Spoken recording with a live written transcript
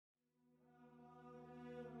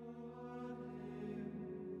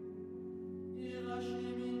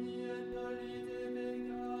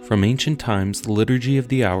From ancient times, the Liturgy of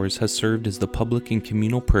the Hours has served as the public and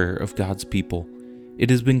communal prayer of God's people. It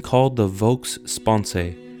has been called the Vox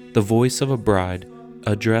Sponsae, the voice of a bride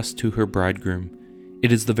addressed to her bridegroom.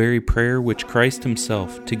 It is the very prayer which Christ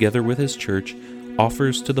himself, together with his church,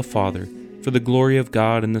 offers to the Father for the glory of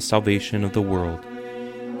God and the salvation of the world.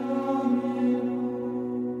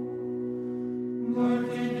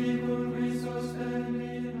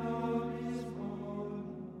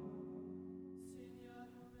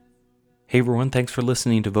 Hey everyone, thanks for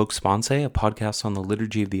listening to Vox Sponsae, a podcast on the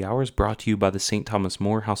Liturgy of the Hours brought to you by the St. Thomas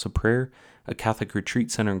More House of Prayer, a Catholic retreat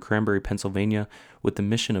center in Cranberry, Pennsylvania, with the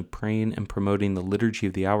mission of praying and promoting the Liturgy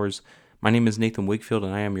of the Hours. My name is Nathan Wakefield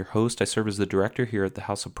and I am your host. I serve as the director here at the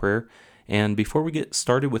House of Prayer. And before we get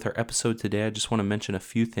started with our episode today, I just want to mention a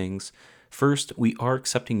few things. First, we are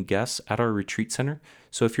accepting guests at our retreat center.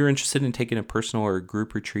 So if you're interested in taking a personal or a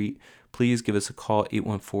group retreat, please give us a call at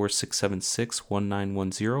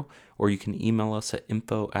 814-676-1910, or you can email us at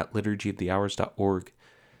info@liturgyofthehours.org.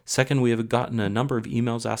 Second, we have gotten a number of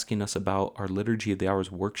emails asking us about our Liturgy of the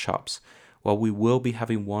Hours workshops. While we will be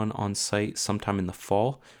having one on site sometime in the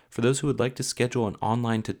fall, for those who would like to schedule an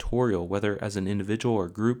online tutorial, whether as an individual or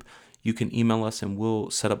group, you can email us and we'll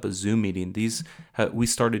set up a Zoom meeting. We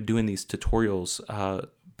started doing these tutorials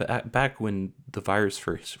back when the virus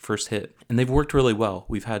first hit, and they've worked really well.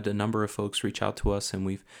 We've had a number of folks reach out to us, and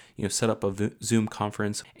we've set up a Zoom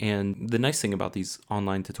conference. And the nice thing about these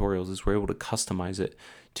online tutorials is we're able to customize it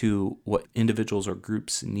to what individuals or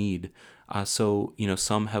groups need. So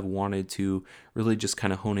some have wanted to really just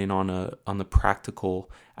kind of hone in on the practical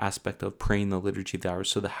aspect of praying the Liturgy of the Hours,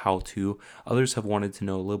 so the how-to. Others have wanted to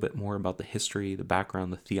know a little bit more about the history, the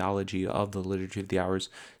background, the theology of the Liturgy of the Hours,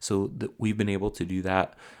 so that we've been able to do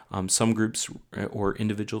that. Some groups or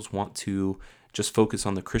individuals want to just focus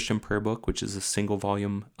on the Christian Prayer Book, which is a single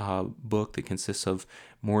volume book that consists of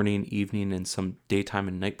morning, evening, and some daytime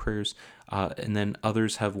and night prayers. And then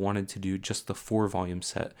others have wanted to do just the 4-volume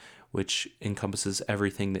set, which encompasses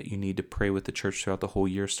everything that you need to pray with the church throughout the whole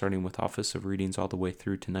year, starting with Office of Readings all the way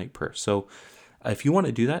through to night prayer. So if you want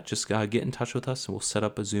to do that, just get in touch with us and we'll set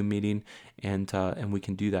up a Zoom meeting and we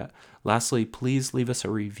can do that. Lastly, please leave us a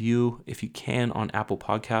review if you can on Apple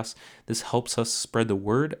Podcasts. This helps us spread the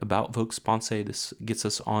word about Vox Sponsae. This gets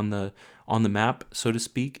us on the map, so to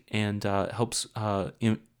speak, and helps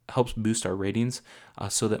boost our ratings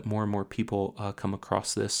so that more and more people come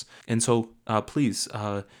across this. And so please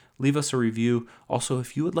leave us a review. Also,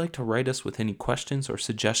 if you would like to write us with any questions or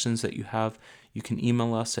suggestions that you have, you can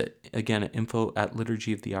email us at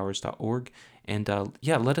info@liturgyofthehours.org. And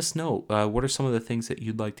let us know what are some of the things that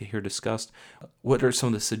you'd like to hear discussed. What are some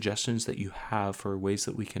of the suggestions that you have for ways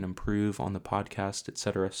that we can improve on the podcast,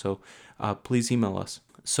 etc. So please email us.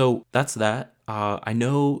 So that's that. I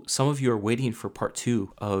know some of you are waiting for part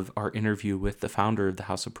 2 of our interview with the founder of the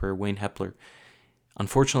House of Prayer, Wayne Hepler.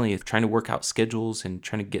 Unfortunately, trying to work out schedules and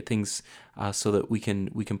trying to get things so that we can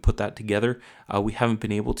put that together, we haven't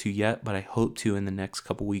been able to yet, but I hope to in the next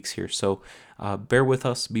couple weeks here. So bear with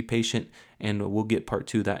us, be patient, and we'll get part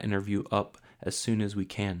 2 of that interview up as soon as we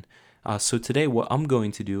can. So today what I'm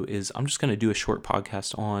going to do is I'm just going to do a short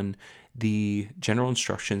podcast on the general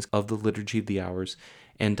instructions of the Liturgy of the Hours.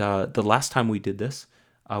 And the last time we did this,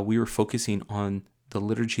 we were focusing on the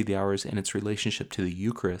Liturgy of the Hours and its relationship to the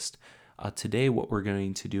Eucharist. Today, what we're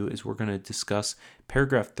going to do is we're going to discuss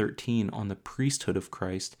paragraph 13 on the priesthood of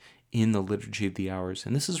Christ in the Liturgy of the Hours.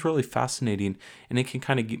 And this is really fascinating, and it can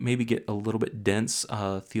kind of maybe get a little bit dense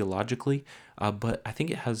theologically, but I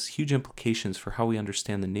think it has huge implications for how we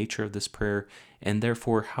understand the nature of this prayer and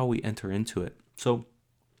therefore how we enter into it. So,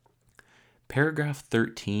 paragraph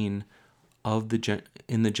 13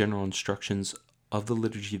 in the general instructions of the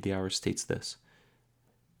Liturgy of the Hours states this: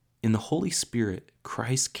 in the Holy Spirit,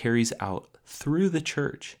 Christ carries out through the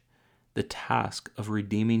Church the task of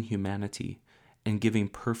redeeming humanity and giving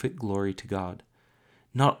perfect glory to God,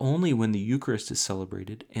 not only when the Eucharist is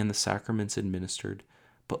celebrated and the sacraments administered,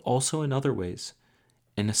 but also in other ways,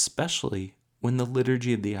 and especially when the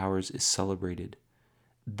Liturgy of the Hours is celebrated.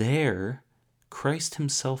 There, Christ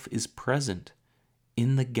himself is present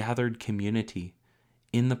in the gathered community,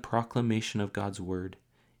 in the proclamation of God's word,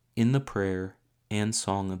 in the prayer and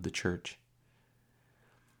song of the church.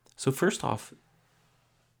 So first off,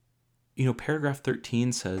 paragraph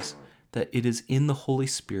 13 says that it is in the Holy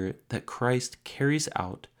Spirit that Christ carries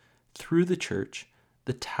out through the church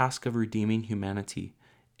the task of redeeming humanity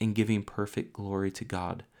and giving perfect glory to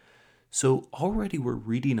God. So already we're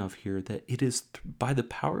reading of here that it is by the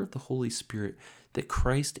power of the Holy Spirit that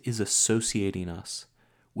Christ is associating us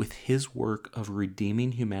with his work of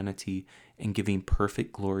redeeming humanity and giving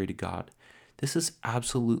perfect glory to God. This is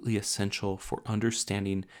absolutely essential for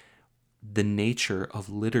understanding the nature of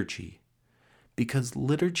liturgy, because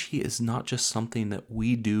liturgy is not just something that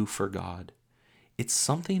we do for God. It's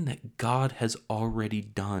something that God has already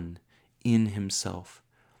done in himself,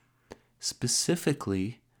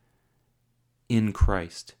 specifically in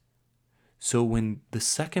Christ. So when the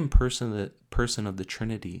second person of the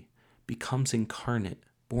Trinity becomes incarnate,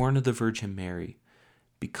 born of the Virgin Mary,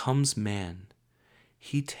 becomes man,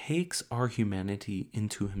 he takes our humanity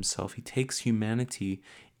into himself. He takes humanity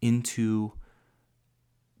into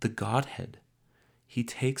the Godhead. He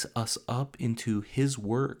takes us up into his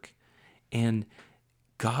work. And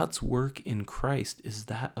God's work in Christ is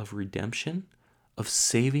that of redemption, of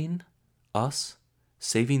saving us,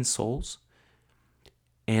 saving souls,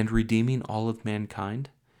 and redeeming all of mankind.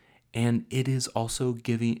 And it is also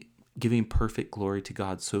giving perfect glory to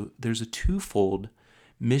God. So there's a twofold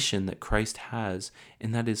mission that Christ has,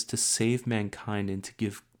 and that is to save mankind and to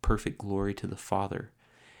give perfect glory to the Father.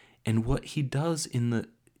 And what he does in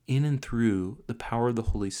and through the power of the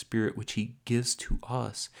Holy Spirit, which he gives to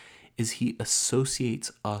us, is he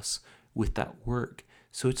associates us with that work.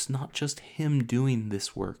 So it's not just him doing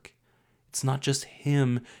this work. It's not just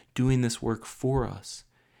him doing this work for us.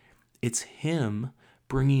 It's him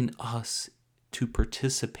bringing us to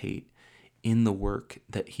participate in the work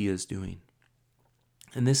that he is doing.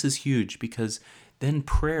 And this is huge, because then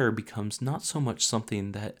prayer becomes not so much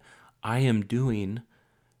something that I am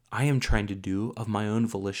trying to do of my own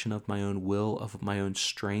volition, of my own will, of my own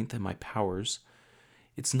strength and my powers.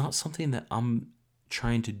 It's not something that I'm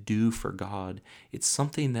trying to do for God. It's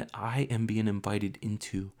something that I am being invited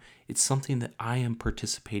into. It's something that I am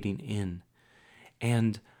participating in.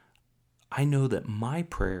 And I know that my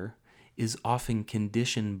prayer is often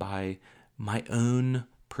conditioned by my own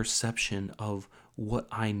perception of what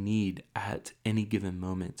I need at any given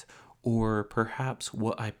moment, or perhaps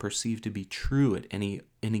what I perceive to be true at any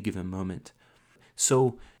given moment.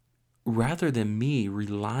 So rather than me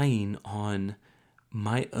relying on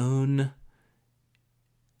my own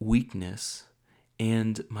weakness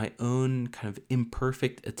and my own kind of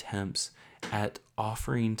imperfect attempts at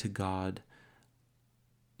offering to God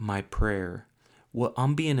my prayer, what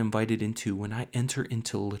I'm being invited into when I enter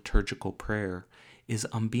into liturgical prayer is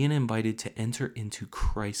I'm being invited to enter into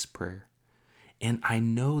Christ's prayer. And I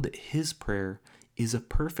know that his prayer is a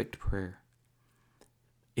perfect prayer.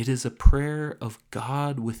 It is a prayer of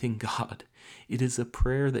God within God. It is a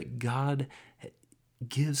prayer that God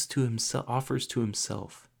gives to himself, offers to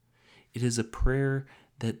himself. It is a prayer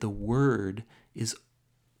that the Word is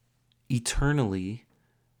eternally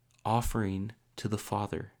offering to the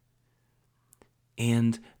Father.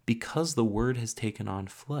 And because the Word has taken on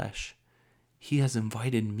flesh, he has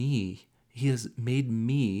invited me, he has made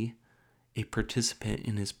me a participant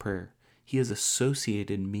in his prayer. He has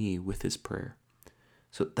associated me with his prayer.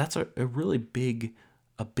 So that's a really big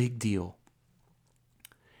deal.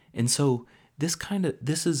 And so this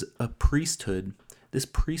is a priesthood. This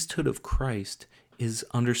priesthood of Christ is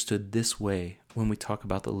understood this way when we talk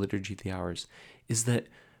about the Liturgy of the Hours, is that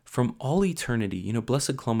from all eternity,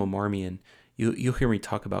 Blessed Columba Marmion, you'll hear me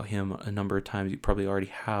talk about him a number of times. You probably already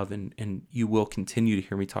have, and you will continue to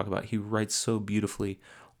hear me talk about it. He writes so beautifully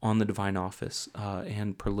on the divine office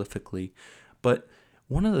and prolifically. But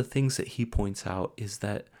one of the things that he points out is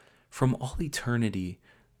that from all eternity,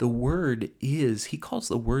 he calls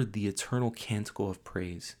the Word the eternal canticle of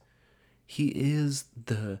praise. He is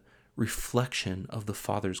the reflection of the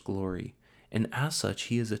Father's glory. And as such,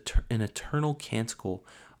 he is an eternal canticle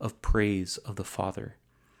of praise of the Father.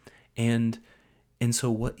 And so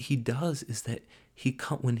what he does is that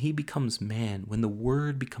when he becomes man, when the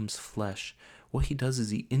Word becomes flesh, what he does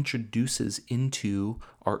is he introduces into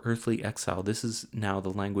our earthly exile. This is now the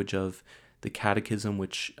language of the Catechism,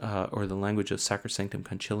 or the language of Sacrosanctum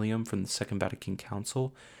Concilium from the Second Vatican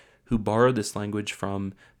Council, who borrowed this language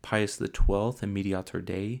from Pius XII and Mediator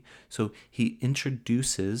Dei. So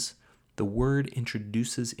the Word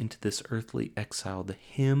introduces into this earthly exile the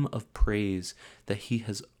hymn of praise that he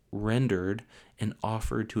has rendered and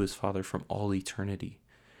offered to his Father from all eternity.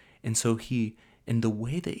 And so the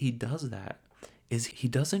way that he does that is he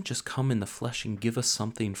doesn't just come in the flesh and give us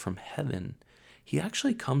something from heaven. He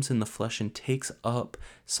actually comes in the flesh and takes up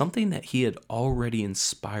something that he had already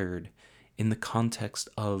inspired in the context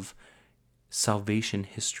of salvation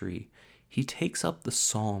history. He takes up the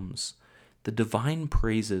Psalms, the divine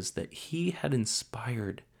praises that he had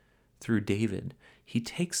inspired through David. He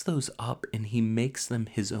takes those up and he makes them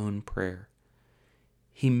his own prayer.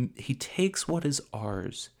 He takes what is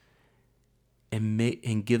ours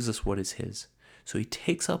and gives us what is his. So he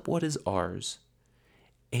takes up what is ours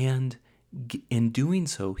and In doing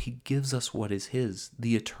so, he gives us what is his,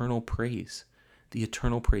 the eternal praise. The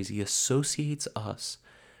eternal praise. He associates us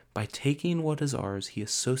by taking what is ours, he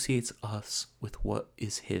associates us with what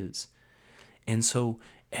is his. And so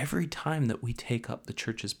every time that we take up the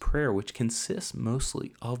church's prayer, which consists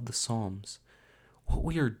mostly of the Psalms, what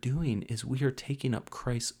we are doing is we are taking up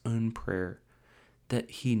Christ's own prayer that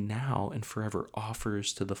he now and forever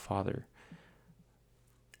offers to the Father.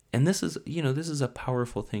 And this is a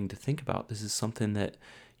powerful thing to think about. This is something that,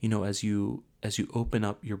 as you open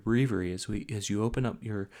up your breviary, as you open up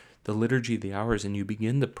the liturgy of the hours and you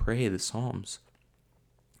begin to pray the Psalms,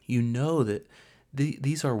 you know that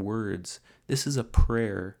these are words. This is a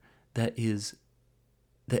prayer that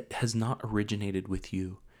has not originated with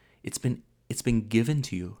you. It's been given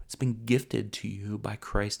to you. It's been gifted to you by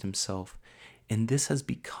Christ himself. And this has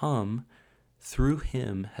become, through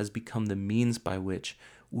him, has become the means by which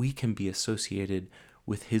we can be associated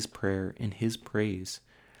with his prayer and his praise.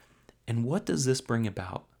 And what does this bring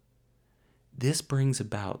about? This brings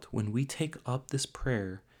about, when we take up this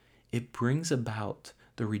prayer, it brings about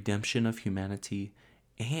the redemption of humanity,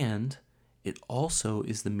 and it also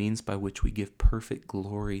is the means by which we give perfect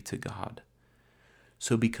glory to God.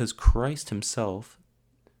 So because Christ himself,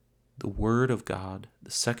 the Word of God,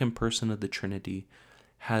 the second person of the Trinity,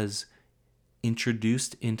 has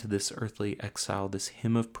introduced into this earthly exile this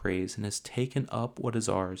hymn of praise and has taken up what is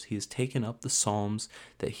ours. He has taken up the Psalms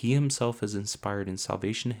that he himself has inspired in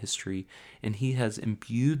salvation history, and he has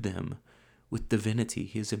imbued them with divinity.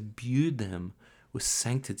 He has imbued them with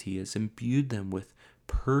sanctity. He has imbued them with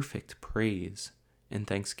perfect praise and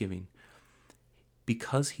thanksgiving.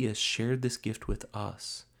 Because he has shared this gift with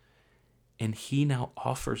us, and he now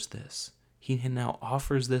offers this. He now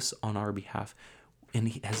offers this on our behalf, and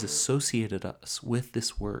he has associated us with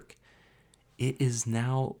this work. It is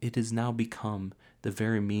now become the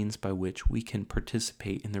very means by which we can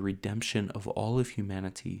participate in the redemption of all of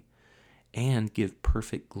humanity and give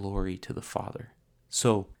perfect glory to the Father.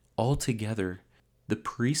 So, altogether, the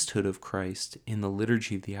priesthood of Christ in the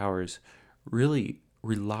liturgy of the hours really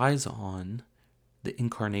relies on the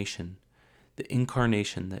incarnation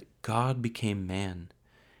that God became man.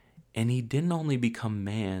 And he didn't only become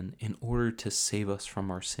man in order to save us from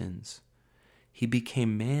our sins. He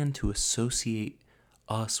became man to associate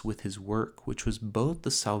us with his work, which was both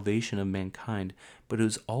the salvation of mankind, but it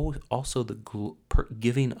was also the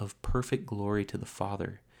giving of perfect glory to the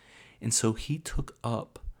Father. And so he took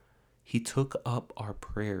up our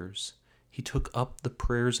prayers. He took up the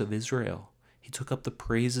prayers of Israel. He took up the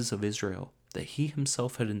praises of Israel that he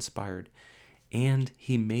himself had inspired, and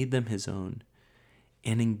he made them his own.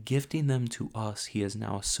 And in gifting them to us, he has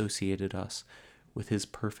now associated us with his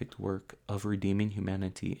perfect work of redeeming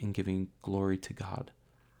humanity and giving glory to God.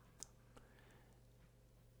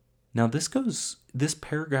 Now this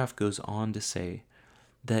paragraph goes on to say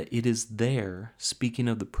that it is there, speaking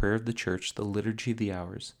of the prayer of the church, the liturgy of the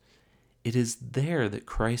hours, it is there that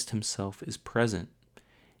Christ himself is present.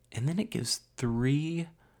 And then it gives 3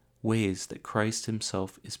 ways that Christ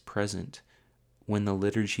himself is present when the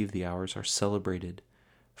liturgy of the hours are celebrated.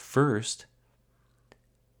 First,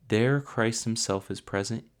 there Christ himself is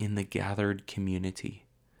present in the gathered community.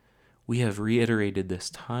 We have reiterated this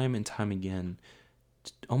time and time again,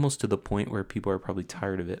 almost to the point where people are probably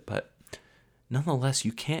tired of it, but nonetheless,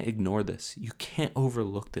 you can't ignore this. You can't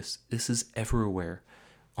overlook this. This is everywhere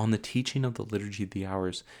on the teaching of the liturgy of the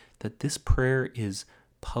hours, that this prayer is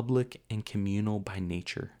public and communal by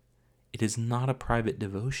nature. It is not a private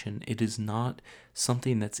devotion. It is not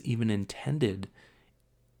something that's even intended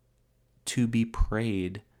to be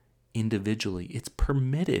prayed individually. It's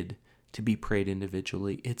permitted to be prayed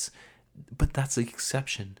individually. But that's the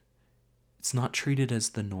exception. It's not treated as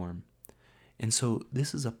the norm. And so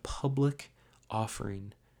this is a public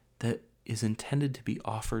offering that is intended to be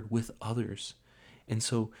offered with others. And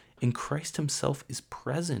so, Christ himself is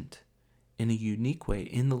present in a unique way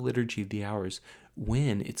in the liturgy of the hours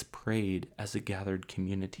when it's prayed as a gathered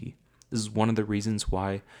community. This is one of the reasons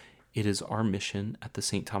why it is our mission at the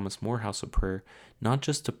St. Thomas More House of Prayer, not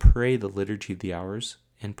just to pray the liturgy of the hours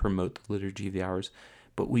and promote the liturgy of the hours,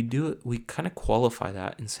 but we kind of qualify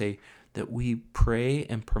that and say that we pray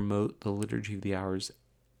and promote the liturgy of the hours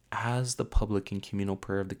as the public and communal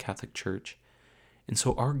prayer of the Catholic Church. And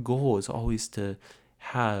so our goal is always to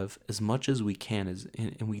have as much as we can,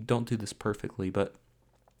 and we don't do this perfectly, but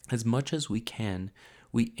as much as we can,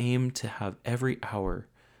 we aim to have every hour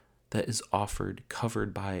that is offered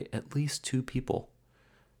covered by at least 2 people,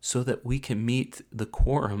 so that we can meet the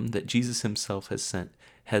quorum that Jesus himself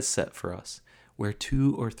has set for us. Where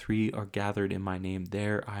 2 or 3 are gathered in my name,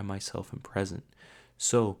 there I myself am present.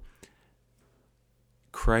 So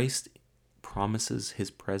Christ promises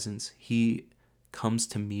his presence. He comes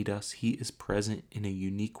to meet us. He is present in a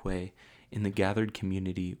unique way in the gathered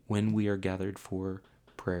community when we are gathered for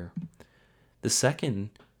prayer. The second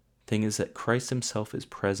thing is that Christ himself is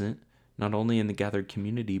present not only in the gathered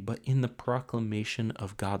community, but in the proclamation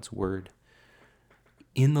of God's word.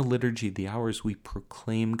 In the liturgy of the hours, we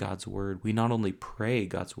proclaim God's word. We not only pray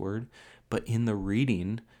God's word, but in the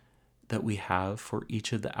reading that we have for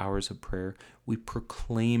each of the hours of prayer, we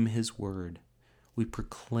proclaim his word. We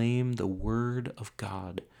proclaim the word of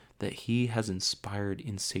God that he has inspired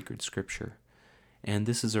in sacred scripture. And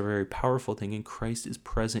this is a very powerful thing, and Christ is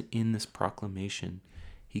present in this proclamation.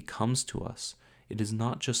 He comes to us. It is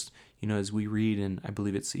not just, as we read, and I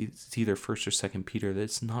believe it's either 1st or 2nd Peter, that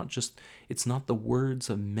it's not the words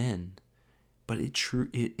of men, but it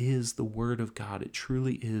is the word of God. It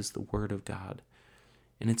truly is the word of God.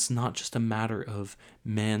 And it's not just a matter of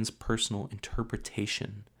man's personal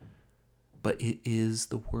interpretation, but it is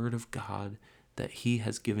the word of God that he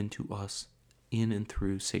has given to us in and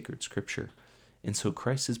through sacred scripture. And so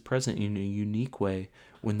Christ is present in a unique way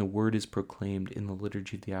when the word is proclaimed in the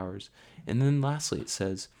liturgy of the hours. And then lastly, it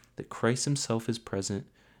says that Christ himself is present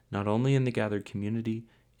not only in the gathered community,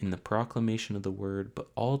 in the proclamation of the word, but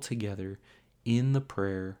altogether in the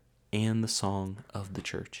prayer and the song of the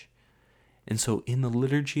church. And so in the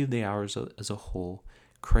liturgy of the hours as a whole,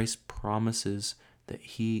 Christ promises that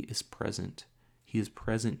he is present. He is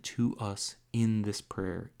present to us in this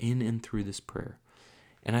prayer, in and through this prayer.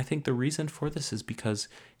 And I think the reason for this is because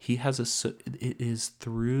it is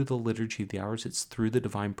through the liturgy of the hours, it's through the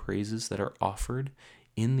divine praises that are offered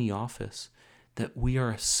in the office that we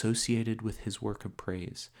are associated with his work of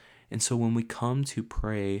praise. And so when we come to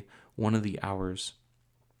pray one of the hours,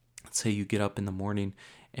 let's say you get up in the morning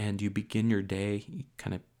and you begin your day, you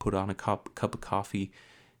kind of put on a cup of coffee,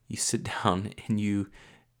 you sit down and you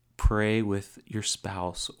pray with your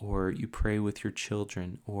spouse, or you pray with your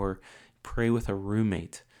children, or pray with a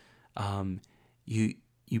roommate.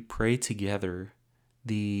 You pray together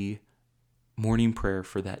the morning prayer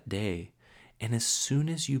for that day. And as soon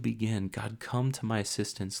as you begin, God, come to my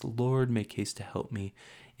assistance, Lord, make haste to help me.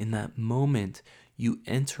 In that moment, you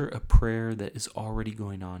enter a prayer that is already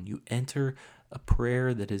going on. You enter a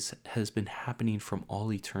prayer that has been happening from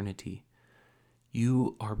all eternity.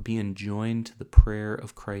 You are being joined to the prayer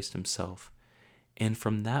of Christ himself. And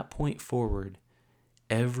from that point forward,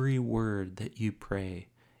 every word that you pray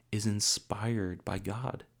is inspired by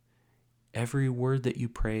God. Every word that you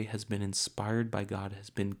pray has been inspired by God, has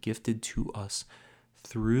been gifted to us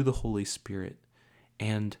through the Holy Spirit.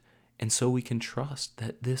 And so we can trust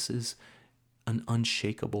that this is an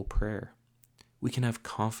unshakable prayer. We can have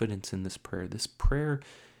confidence in this prayer. This prayer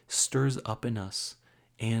stirs up in us,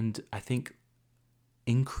 and I think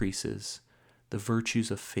increases the virtues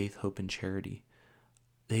of faith, hope, and charity.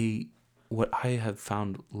 What I have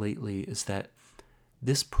found lately is that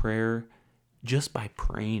this prayer, just by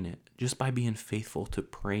praying it, just by being faithful to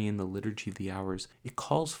pray in the liturgy of the hours, it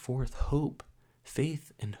calls forth hope,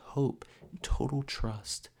 faith and hope, and total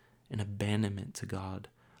trust and abandonment to God,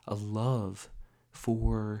 a love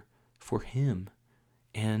for him.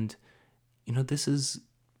 And, this is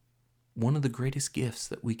one of the greatest gifts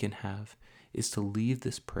that we can have, is to leave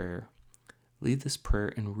this prayer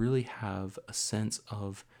and really have a sense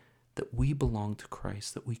of that we belong to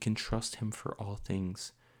Christ, that we can trust him for all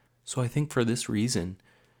things. So I think for this reason,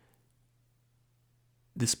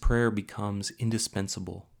 this prayer becomes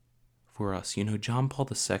indispensable for us. John Paul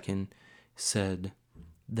II said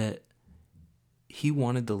that he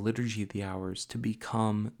wanted the liturgy of the hours to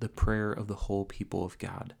become the prayer of the whole people of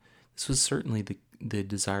God. This was certainly the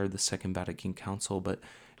desire of the Second Vatican Council, but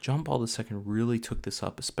John Paul II really took this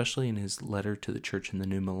up, especially in his letter to the church in the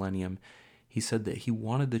new millennium. He said that he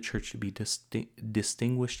wanted the church to be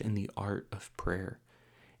distinguished in the art of prayer.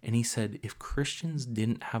 And he said if Christians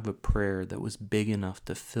didn't have a prayer that was big enough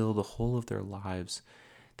to fill the whole of their lives,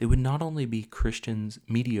 they would not only be Christians,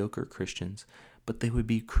 mediocre Christians, but they would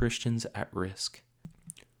be Christians at risk.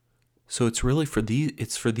 So it's really for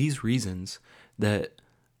these reasons that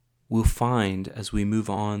we'll find as we move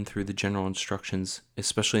on through the general instructions,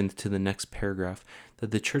 especially into the next paragraph, that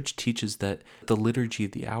the church teaches that the liturgy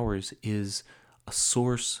of the hours is a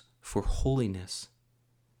source for holiness,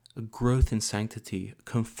 a growth in sanctity,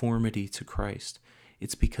 conformity to Christ.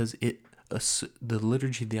 It's because the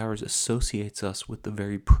liturgy of the hours associates us with the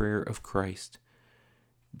very prayer of Christ.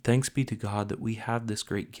 Thanks be to God that we have this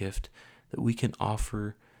great gift that we can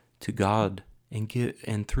offer to God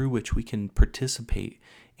and through which we can participate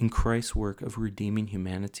in Christ's work of redeeming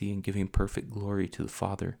humanity and giving perfect glory to the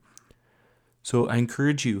Father. So I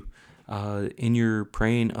encourage you, in your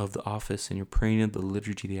praying of the office and your praying of the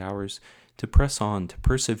liturgy of the hours, to press on, to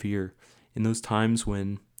persevere in those times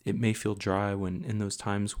when it may feel dry, in those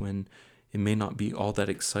times when it may not be all that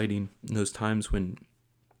exciting, in those times when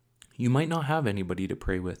you might not have anybody to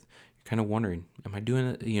pray with. You're kind of wondering, am I doing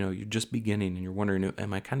it? You're just beginning and you're wondering,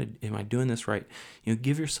 am I doing this right?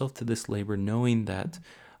 Give yourself to this labor, knowing that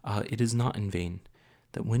it is not in vain.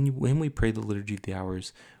 That when we pray the liturgy of the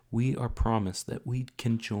hours, we are promised that we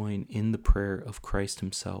can join in the prayer of Christ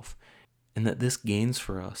himself, and that this gains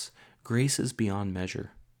for us graces beyond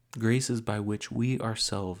measure, graces by which we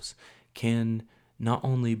ourselves can not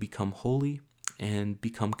only become holy and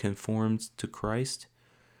become conformed to Christ,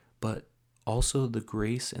 but also the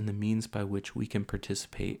grace and the means by which we can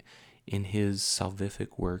participate in his salvific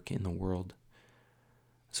work in the world.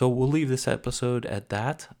 So we'll leave this episode at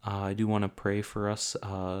that. I do want to pray for us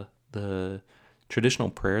the traditional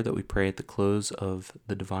prayer that we pray at the close of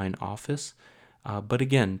the divine office. But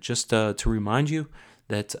again, just to remind you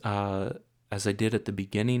that as I did at the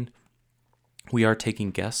beginning, we are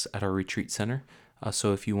taking guests at our retreat center.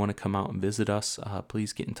 So if you want to come out and visit us,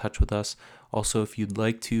 please get in touch with us. Also, if you'd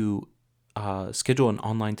like to schedule an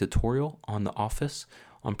online tutorial on the office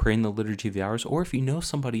on praying the Liturgy of the Hours, or if you know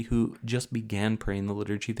somebody who just began praying the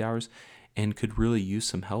Liturgy of the Hours and could really use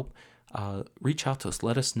some help, reach out to us.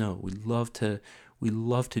 Let us know. We love to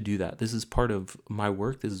do that. This is part of my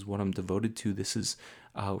work. This is what I'm devoted to. This is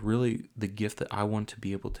really the gift that I want to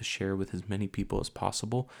be able to share with as many people as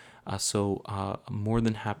possible. So I'm more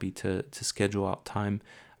than happy to schedule out time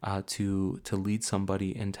to lead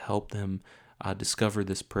somebody and to help them discover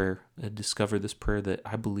this prayer that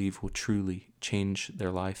I believe will truly change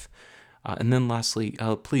their life. And then lastly,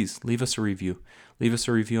 please leave us a review. Leave us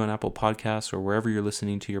a review on Apple Podcasts or wherever you're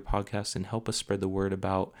listening to your podcast, and help us spread the word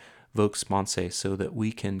about Vox Sponsae so that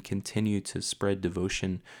we can continue to spread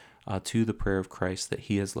devotion to the prayer of Christ that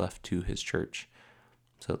he has left to his church.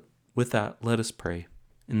 So with that, let us pray.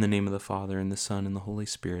 In the name of the Father, and the Son, and the Holy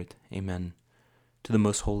Spirit. Amen. To the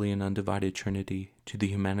most holy and undivided Trinity, to the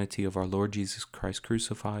humanity of our Lord Jesus Christ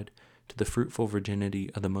crucified, to the fruitful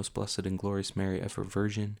virginity of the most blessed and glorious Mary, ever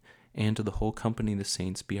Virgin, and to the whole company of the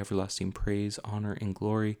saints be everlasting praise, honor, and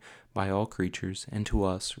glory by all creatures, and to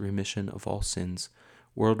us remission of all sins,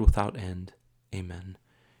 world without end. Amen.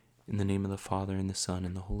 In the name of the Father, and the Son,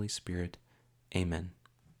 and the Holy Spirit. Amen.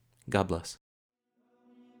 God bless.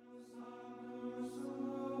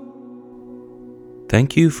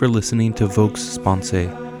 Thank you for listening to Vox Sponsae,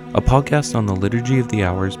 a podcast on the Liturgy of the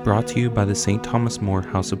Hours brought to you by the St. Thomas More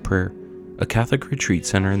House of Prayer, a Catholic retreat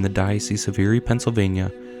center in the Diocese of Erie, Pennsylvania,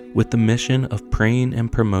 with the mission of praying and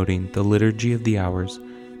promoting the Liturgy of the Hours,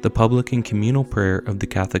 the public and communal prayer of the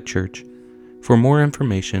Catholic Church. For more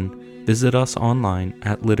information, visit us online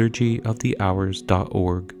at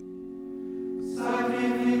liturgyofthehours.org.